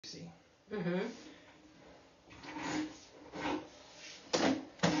see. Mm-hmm.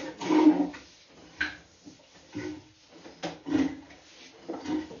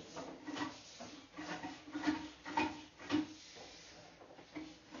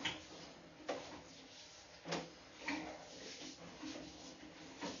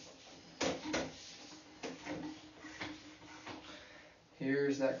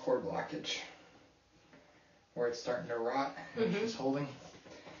 Here's that core blockage where it's starting to rot and it's just holding.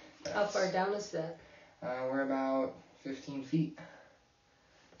 How far down is that? We're about 15 feet.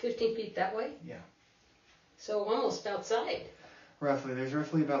 15 feet that way? Yeah. So almost outside. Roughly. There's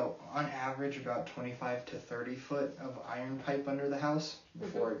roughly about, on average, about 25 to 30 foot of iron pipe under the house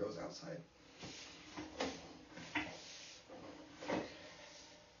before it goes outside.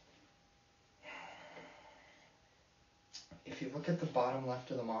 If you look at the bottom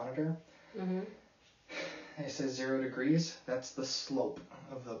left of the monitor, it says 0 degrees. That's the slope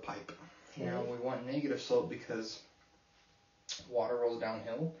of the pipe. Okay. Now we want negative slope because water rolls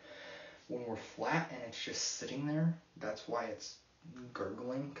downhill. When we're flat and it's just sitting there, that's why it's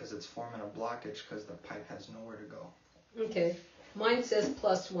gurgling, because it's forming a blockage because the pipe has nowhere to go. Okay. Mine says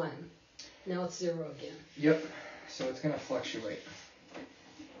 +1. Now it's 0 again. Yep. So it's going to fluctuate.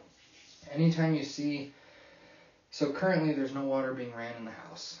 Anytime you see... So currently there's no water being ran in the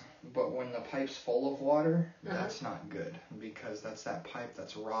house. But when the pipe's full of water, that's not good, because that's that pipe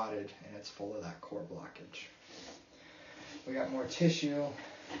that's rotted and it's full of that core blockage. We got more tissue.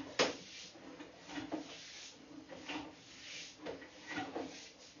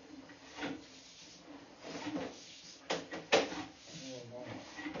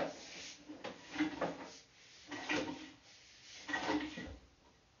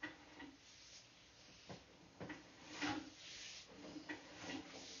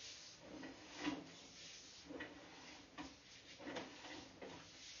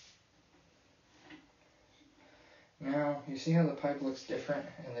 Now, you see how the pipe looks different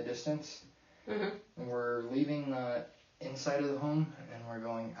in the distance? We're leaving the inside of the home and we're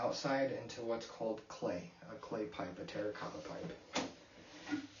going outside into what's called clay, a clay pipe, a terracotta pipe.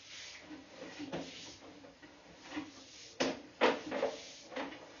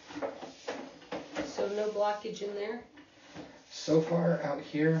 So no blockage in there? So far out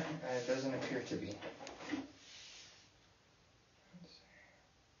here, it doesn't appear to be.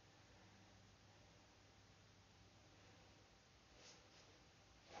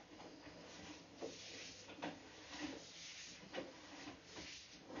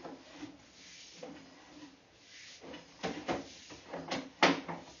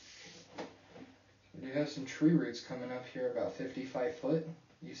 We do have some tree roots coming up here about 55 foot.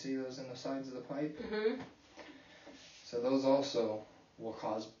 You see those in the sides of the pipe? So those also will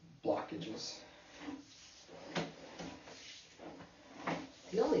cause blockages.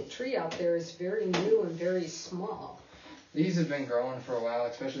 The only tree out there is very new and very small. These have been growing for a while,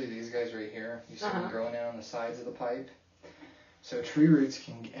 especially these guys right here. You see them growing in on the sides of the pipe. So tree roots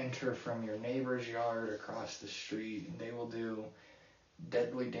can enter from your neighbor's yard across the street, and they will do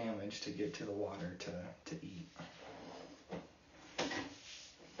deadly damage to get to the water to eat.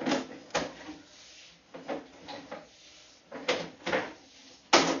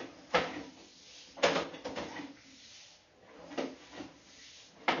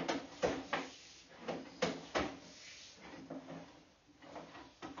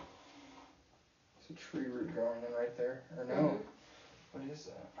 Tree root growing in right there, or no? What is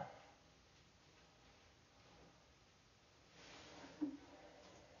that?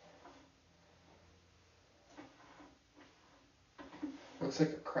 Looks like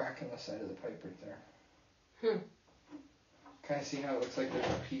a crack in the side of the pipe right there. Kind of see how it looks like there's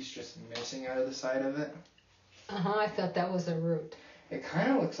a piece just missing out of the side of it? I thought that was a root. It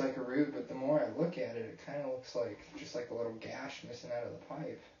kind of looks like a root, but the more I look at it, it kind of looks like just like a little gash missing out of the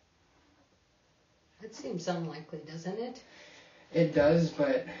pipe. That seems unlikely, doesn't it? It does,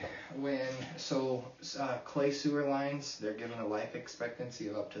 but clay sewer lines, they're given a life expectancy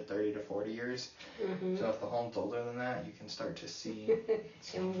of up to 30 to 40 years. So if the home's older than that, you can start to see.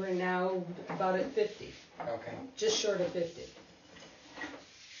 And we're now about at 50. Okay. Just short of 50.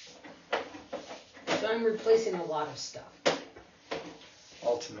 So I'm replacing a lot of stuff.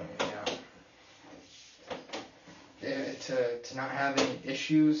 Ultimately, yeah. To not have any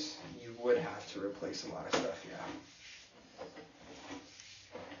issues, you would have to replace a lot of stuff, yeah.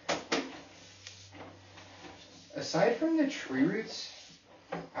 Aside from the tree roots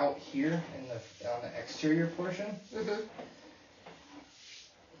out here on the exterior portion, got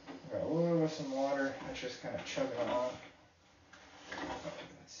a little bit of some water that's just kind of chugging along.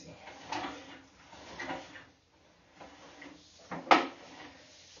 Let's see.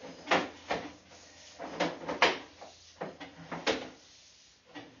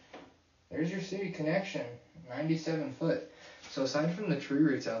 There's your city connection, 97 foot. So aside from the tree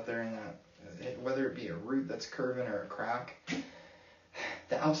roots out there in that, whether it be a root that's curving or a crack,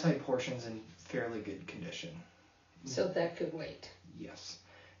 the outside portion's in fairly good condition. So that could wait. Yes.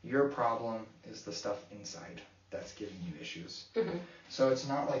 Your problem is the stuff inside that's giving you issues. Mm-hmm. So it's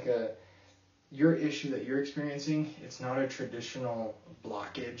not like your issue that you're experiencing, it's not a traditional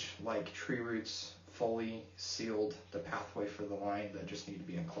blockage like tree roots fully sealed the pathway for the line that just need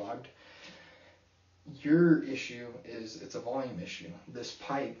to be unclogged. Your issue is it's a volume issue. This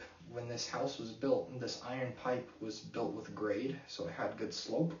pipe, when this house was built, this iron pipe was built with grade, so it had good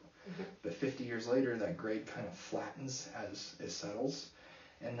slope. Mm-hmm. But 50 years later, that grade kind of flattens as it settles,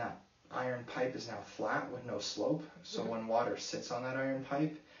 and that iron pipe is now flat with no slope. So when water sits on that iron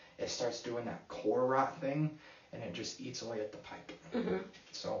pipe, it starts doing that core rot thing, and it just eats away at the pipe. Mm-hmm.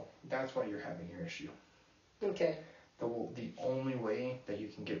 So that's why you're having your issue. Okay. The only way that you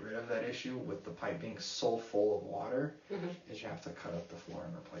can get rid of that issue with the pipe being so full of water is you have to cut up the floor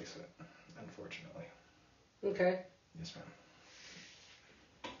and replace it, unfortunately. Okay. Yes,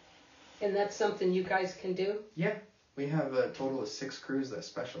 ma'am. And that's something you guys can do? Yeah. We have a total of 6 crews that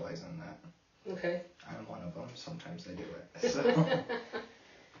specialize in that. Okay. I'm one of them. Sometimes they do it. So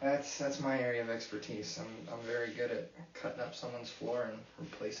that's my area of expertise. I'm very good at cutting up someone's floor and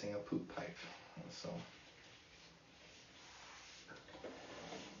replacing a poop pipe. So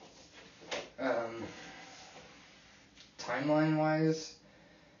timeline wise,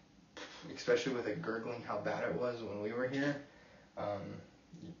 especially with it gurgling how bad it was when we were here,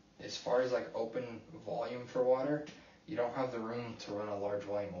 as far as like open volume for water, you don't have the room to run a large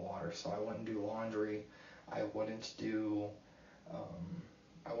volume of water. So I wouldn't do laundry. I wouldn't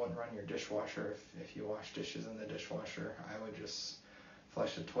run your dishwasher if you wash dishes in the dishwasher. I would just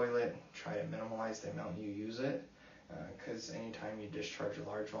flush the toilet, try to minimize the amount you use it, because anytime you discharge a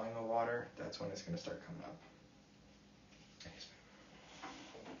large volume of water, that's when it's going to start coming up.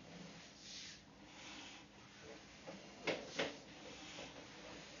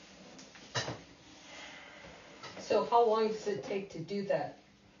 So how long does it take to do that?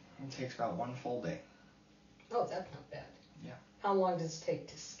 It takes about 1 full day. Oh, that's not bad. Yeah. How long does it take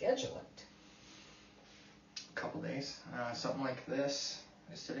to schedule it? A couple days. Something like this.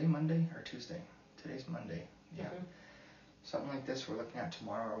 Is today Monday or Tuesday? Today's Monday. Yeah. Mm-hmm. Something like this we're looking at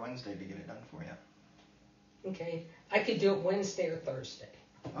tomorrow or Wednesday to get it done for you. Okay. I could do it Wednesday or Thursday.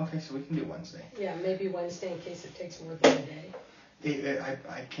 Okay, so we can do Wednesday. Yeah, maybe Wednesday in case it takes more than a day.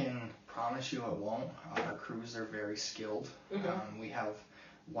 I can promise you it won't. Our crews are very skilled. Mm-hmm. We have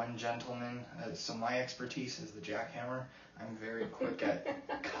one gentleman, so my expertise is the jackhammer. I'm very quick at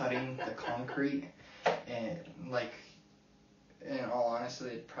cutting the concrete, and like, in all honesty,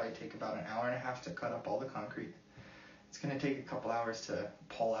 it'd probably take about an hour and a half to cut up all the concrete. It's going to take a couple hours to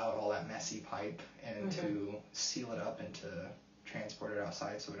pull out all that messy pipe and to seal it up and to transport it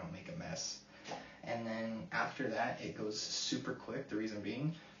outside so we don't make a mess. And then after that, it goes super quick. The reason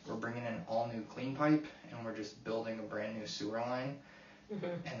being, we're bringing in all new clean pipe and we're just building a brand new sewer line. And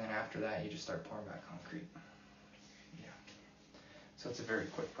then after that, you just start pouring back concrete. Yeah. So it's a very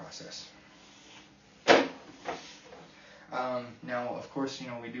quick process. Now, of course,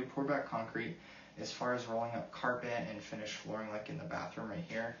 we do pour back concrete. As far as rolling up carpet and finished flooring, like in the bathroom right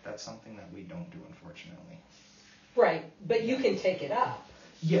here, that's something that we don't do, unfortunately. Right, but you can take it up.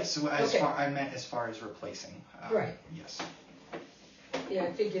 Yes, so I meant as far as replacing. Right. Yes. Yeah,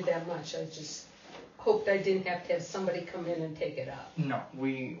 I figured that much. I just hoped I didn't have to have somebody come in and take it up. No,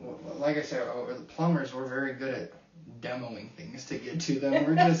 like I said, the plumbers, we're very good at demoing things to get to them.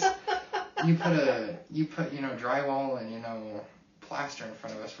 We're just, you put drywall and, plaster in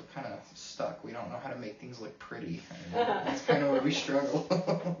front of us, we're kind of stuck. We don't know how to make things look pretty. That's kind of where we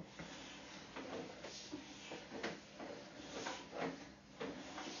struggle.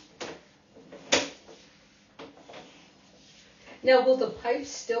 Now, will the pipes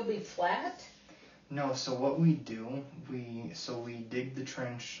still be flat? No, so what we do, we dig the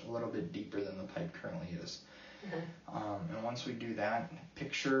trench a little bit deeper than the pipe currently is. And once we do that,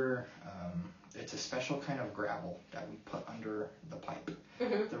 picture, it's a special kind of gravel that we put under the pipe.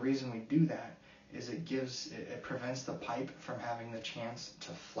 The reason we do that is it prevents the pipe from having the chance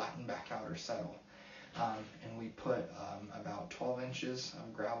to flatten back out or settle. And we put about 12 inches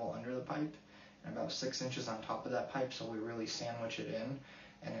of gravel under the pipe and about 6 inches on top of that pipe, so we really sandwich it in.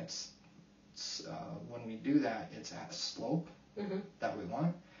 And it's when we do that, it's at a slope that we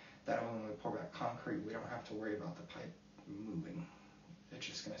want. That way when we pour back concrete, we don't have to worry about the pipe moving. It's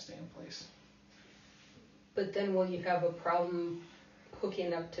just going to stay in place. But then will you have a problem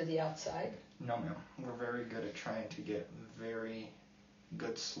hooking up to the outside? No, ma'am. We're very good at trying to get very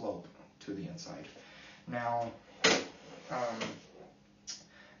good slope to the inside. Now,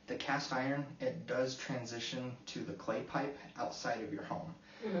 the cast iron, it does transition to the clay pipe outside of your home.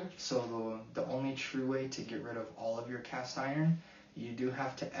 Mm-hmm. So the only true way to get rid of all of your cast iron, you do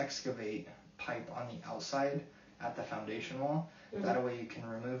have to excavate pipe on the outside at the foundation wall. Mm-hmm. That way you can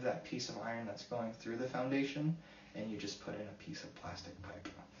remove that piece of iron that's going through the foundation, and you just put in a piece of plastic pipe.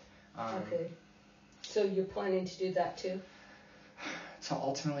 Okay. So you're planning to do that too? To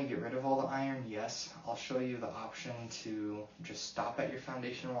ultimately get rid of all the iron, yes. I'll show you the option to just stop at your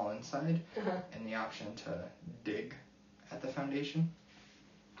foundation wall inside, and the option to dig at the foundation,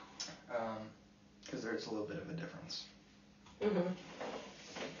 because there's a little bit of a difference. Mm-hmm.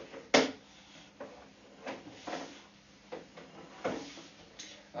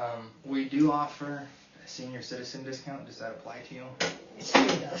 We do offer a senior citizen discount. Does that apply to you? It sure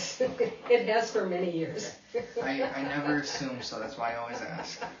does. It has for many years. I never assume, so that's why I always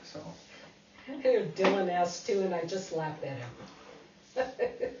ask. So. Dylan asked too, and I just laughed at him.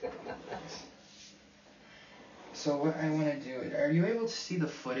 So what I want to do, are you able to see the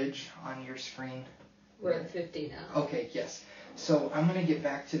footage on your screen? We're at 50 now. Okay, yes. So I'm going to get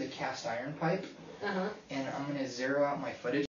back to the cast iron pipe, and I'm going to zero out my footage.